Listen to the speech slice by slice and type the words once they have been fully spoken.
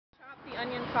the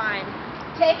onion fine.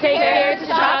 Take care to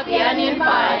chop the onion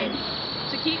fine.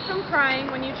 To keep from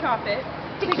crying when you chop it,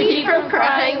 To keep from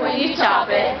crying when you chop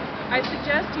it, I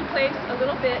suggest you place a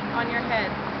little bit on your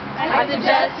head. I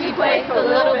suggest you place a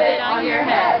little bit on your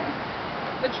head.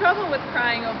 The trouble with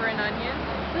crying over an onion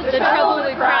The trouble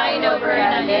with crying over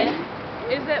an onion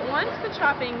is that once the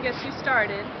chopping gets you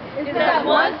started, is that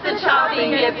once the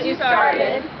chopping gets you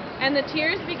started, and the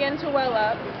tears begin to well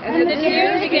up,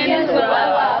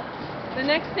 the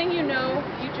next thing you know,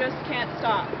 you just can't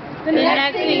stop. the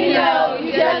next thing you know,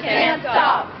 you just can't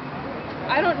stop.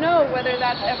 I don't know whether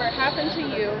that's ever happened to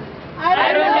you,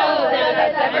 I don't know whether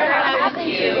that's ever happened to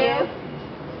you,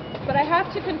 but I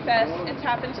have to confess it's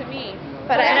happened to me.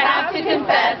 but I have to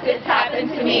confess it's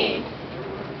happened to me.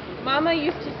 Mama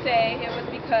used to say it was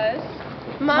because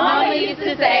Mama used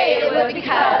to say it was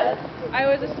because I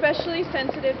was especially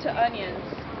sensitive to onions,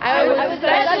 I was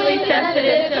especially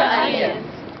sensitive to onions,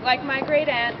 like my great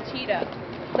aunt Tita.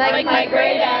 like my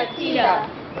great aunt Tita.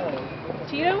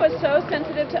 Tita was so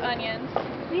sensitive to onions.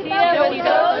 Tita was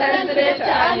so sensitive to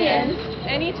onions.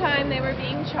 Anytime they were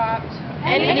being chopped,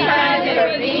 Anytime they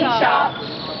were being chopped,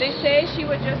 they say she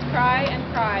would just cry and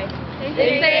cry.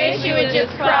 they say she would just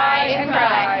cry and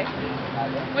cry.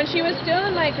 When she was still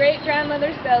in my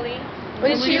great-grandmother's belly,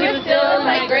 When she was still in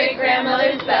my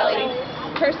great-grandmother's belly,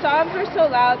 her sobs were so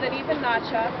loud that even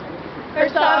Nacha, her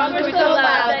sobs were so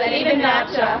loud that even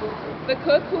Nacha, the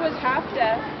cook who was half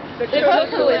deaf,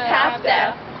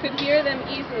 could hear them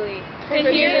easily.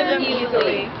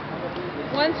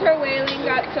 Once her wailing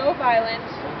got so violent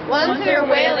Once her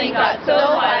wailing got so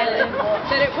violent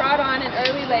that it brought on an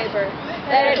early labor.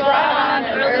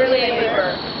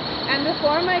 And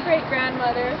before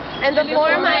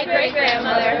my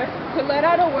great-grandmother could let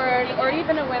out a word or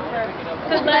even a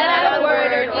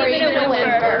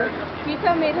whimper,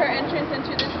 Tita made her entrance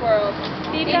into this world.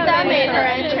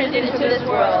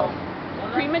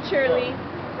 Prematurely,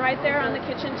 right there on the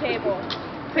kitchen table.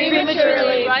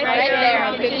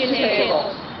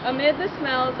 Amid the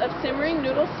smells of simmering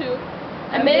noodle soup,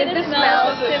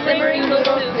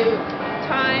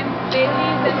 thyme, bay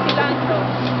leaves,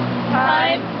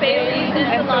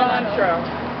 and cilantro.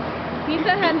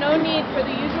 Tita had no need for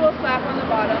the usual slap on the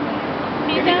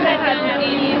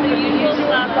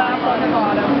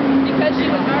bottom, because she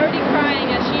was already crying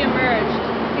as she emerged.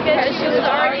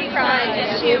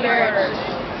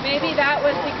 Maybe that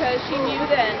was because she knew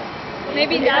then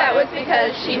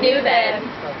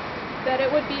that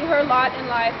it would be her lot in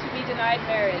life to be denied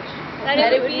marriage.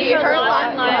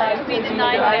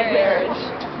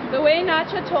 The way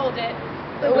Nacha told it,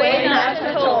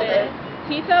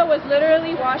 Tita was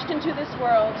literally washed into this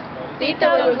world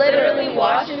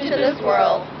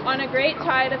on a great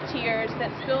tide of tears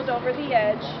that spilled over the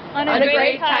edge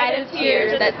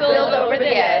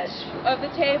of the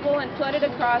table and flooded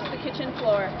across the kitchen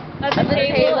floor.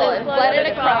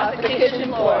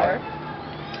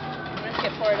 I'm going to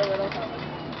skip forward a little.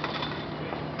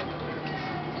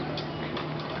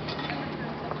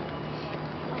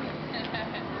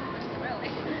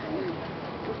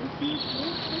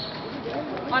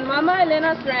 On Mama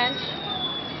Elena's ranch,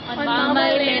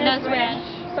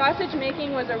 sausage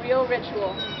making was a real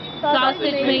ritual.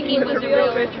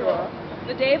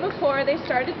 The day before they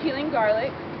started peeling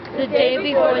garlic,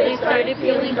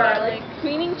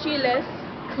 cleaning chiles,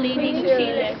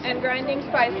 and grinding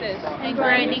spices.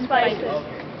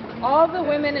 All the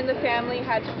women in the family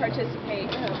had to participate.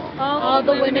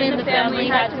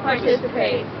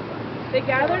 They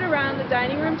gathered around the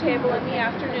dining room table in the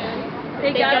afternoon,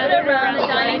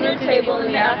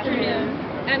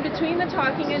 and between the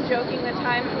talking and joking, the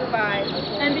time flew by.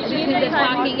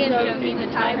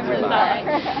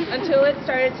 Until it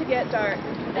started to get dark.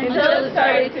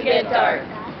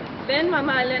 Then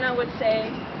Mama Elena would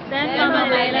say,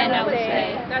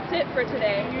 "That's it for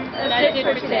today."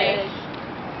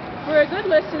 For a good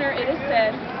listener, it is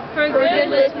said,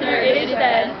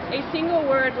 a single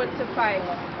word would suffice.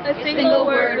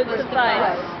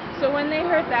 So when they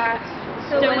heard that,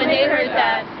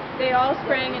 they all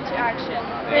sprang into action.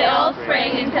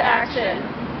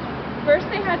 First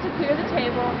they had to clear the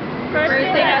table.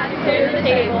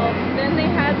 Then they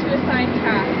had to assign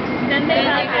tasks.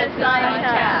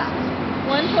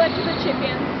 One collected the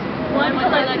chickens.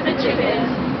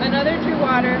 Another drew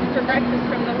water for breakfast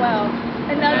from the well.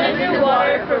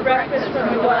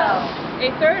 A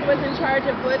third was in charge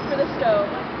of wood for the stove.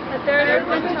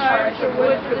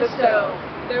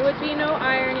 There would be no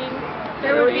ironing,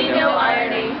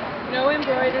 no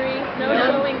embroidery, no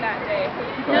sewing that day.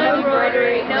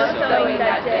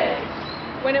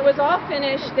 When it was all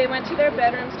finished, they went to their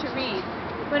bedrooms to read.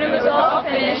 When it was all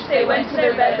finished, they went to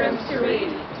their bedrooms to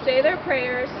read. say their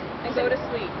prayers, and go to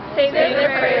sleep. Say their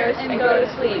prayers and go to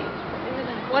sleep.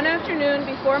 One afternoon,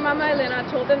 before Mama Elena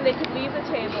told them they could leave the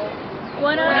table,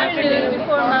 One afternoon,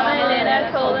 before Mama Elena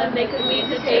told them they could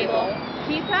leave the table,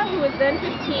 Tita, who was then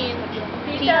 15,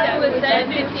 Tita, who was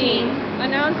then 15,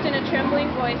 announced in a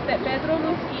trembling voice that Pedro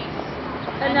Musquiz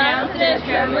announced in a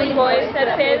trembling voice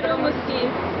that Pedro Musquiz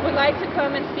would like to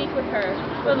come and speak with her.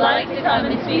 would like to come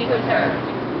and speak with her.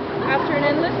 After an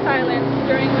endless silence,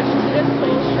 during which Tita's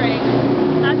soul shrank,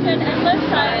 After an endless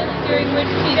silence during which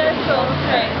Tita's soul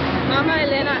shrank, Mama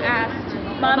Elena asked,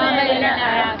 Mama Elena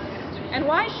asked, "And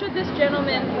why should this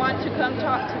gentleman want to come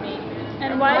talk to me?"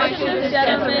 "And why should this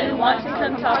gentleman want to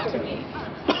come talk to me?"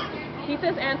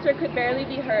 Tita's answer could barely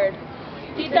be heard.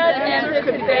 Tita's answer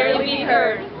could barely be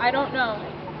heard. "I don't know."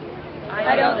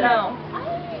 I don't know.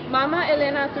 Mama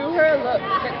Elena threw her a look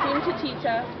that seemed to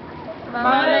Tita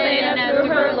Mama Elena threw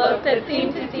her a look that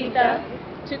seemed to Tita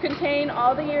to contain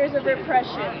all the years of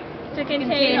repression to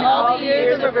contain all the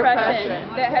years of repression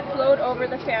that had flowed over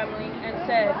the family and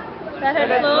said, that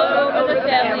had flowed over the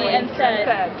family and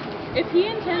said, "If he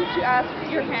intends to ask for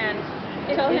your hand,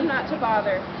 tell him not to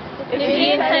bother. if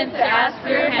he intends to ask for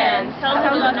your hand, tell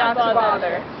him not to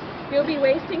bother. He'll be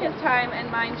wasting his time and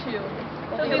mine too.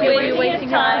 He'll be wasting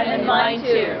time and mine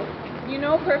too. You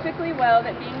know perfectly well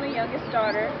that being the youngest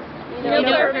daughter You know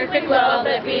perfectly well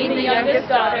that being the youngest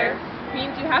daughter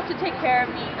means you have to take care of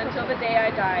me until the day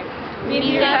I die." means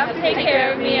you have to take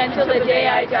care of me until the day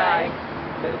I die.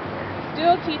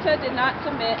 Still, Tita did not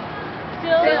submit.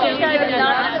 Still, Tita did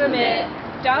not submit.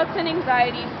 Doubts and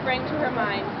anxiety sprang to her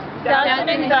mind. Doubts and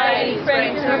anxiety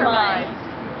sprang to her mind.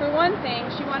 For one thing,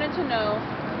 she wanted to know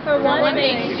For one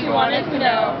thing, she wanted to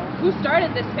know who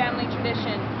started this family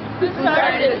tradition. who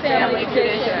started this family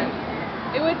tradition.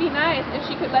 It would be nice if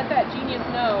she could let that genius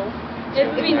know It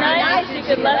would be nice if she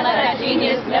could let that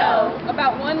genius know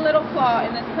about one little flaw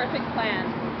in this perfect plan.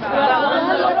 about one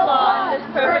little flaw in this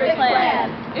perfect plan.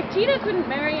 If Tita couldn't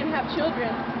marry and have children,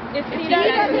 If Tita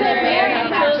could marry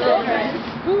and have children,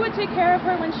 who would take care of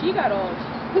her when she got old?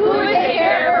 who would take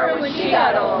care of her when she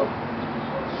got old?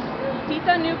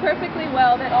 Tita knew perfectly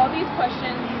well that all these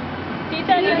questions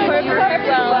Tita knew perfectly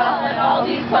well that all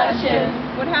these questions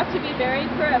would have to be buried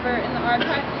forever in the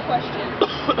archive of questions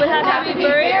would have to be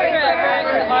buried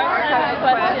forever in the archive of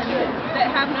questions that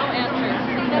have no answers.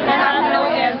 that have no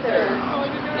answers.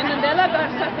 In the De La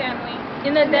Garza family,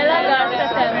 In the De La Garza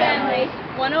family,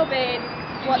 one obeyed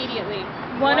immediately.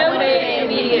 one obeyed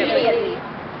immediately.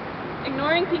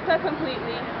 Ignoring Tita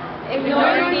completely,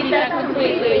 Ignoring Tita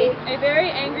completely, a very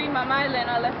angry Mama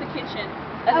Elena left the kitchen.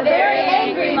 a very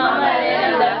angry Mama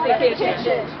Elena left the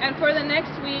kitchen. And for the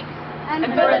next week, And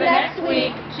for the next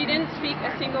week, she didn't speak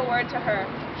a single word to her.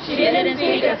 she didn't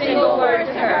speak a single word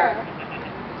to her.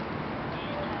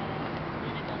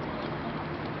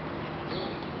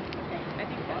 I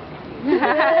think that's it.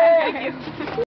 Thank you.